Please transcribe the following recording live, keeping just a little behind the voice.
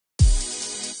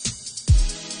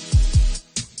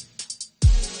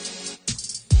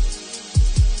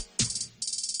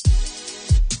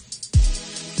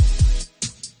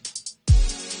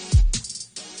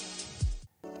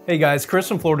Hey guys, Chris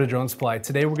from Florida Drone Supply.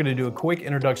 Today we're going to do a quick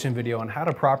introduction video on how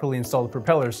to properly install the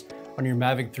propellers on your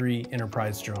Mavic 3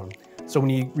 Enterprise drone. So when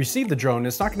you receive the drone,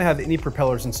 it's not going to have any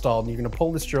propellers installed. You're going to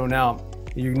pull this drone out.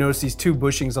 You notice these two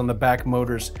bushings on the back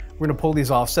motors. We're going to pull these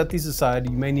off, set these aside.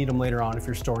 You may need them later on if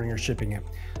you're storing or shipping it.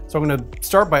 So I'm going to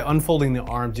start by unfolding the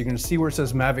arms. You're going to see where it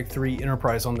says Mavic 3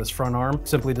 Enterprise on this front arm.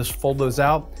 Simply just fold those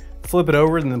out, flip it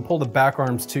over, and then pull the back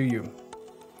arms to you.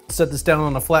 Set this down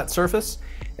on a flat surface,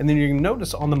 and then you can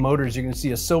notice on the motors you can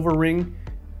see a silver ring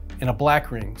and a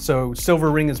black ring. So silver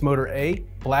ring is motor A,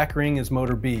 black ring is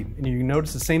motor B. And you can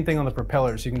notice the same thing on the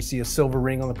propellers. You can see a silver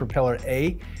ring on the propeller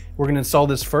A. We're going to install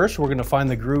this first. We're going to find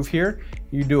the groove here.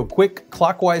 You do a quick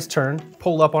clockwise turn,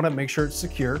 pull up on it, make sure it's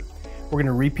secure. We're going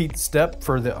to repeat the step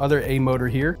for the other A motor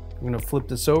here. We're going to flip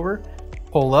this over,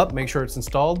 pull up, make sure it's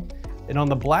installed. And on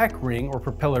the black ring or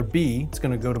propeller B, it's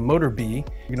going to go to motor B. You're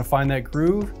going to find that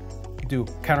groove, do a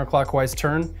counterclockwise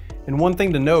turn. And one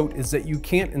thing to note is that you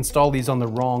can't install these on the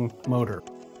wrong motor.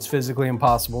 It's physically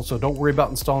impossible, so don't worry about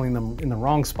installing them in the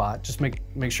wrong spot. Just make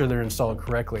sure they're installed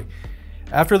correctly.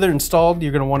 After they're installed,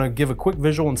 you're going to want to give a quick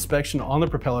visual inspection on the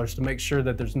propellers to make sure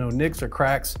that there's no nicks or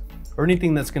cracks or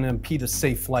anything that's going to impede a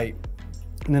safe flight.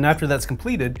 And then after that's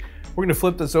completed, we're going to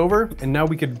flip this over, and now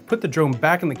we could put the drone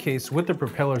back in the case with the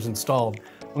propellers installed.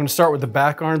 I'm going to start with the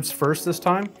back arms first this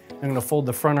time. I'm going to fold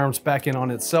the front arms back in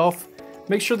on itself.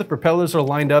 Make sure the propellers are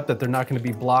lined up, that they're not going to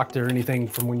be blocked or anything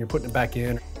from when you're putting it back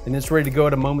in. And it's ready to go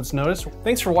at a moment's notice.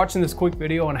 Thanks for watching this quick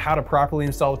video on how to properly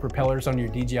install the propellers on your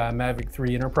DJI Mavic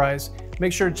 3 Enterprise.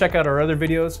 Make sure to check out our other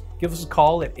videos. Give us a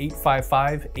call at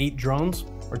 855-8-DRONES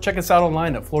or check us out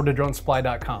online at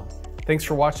floridadronesupply.com. Thanks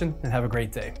for watching and have a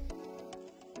great day.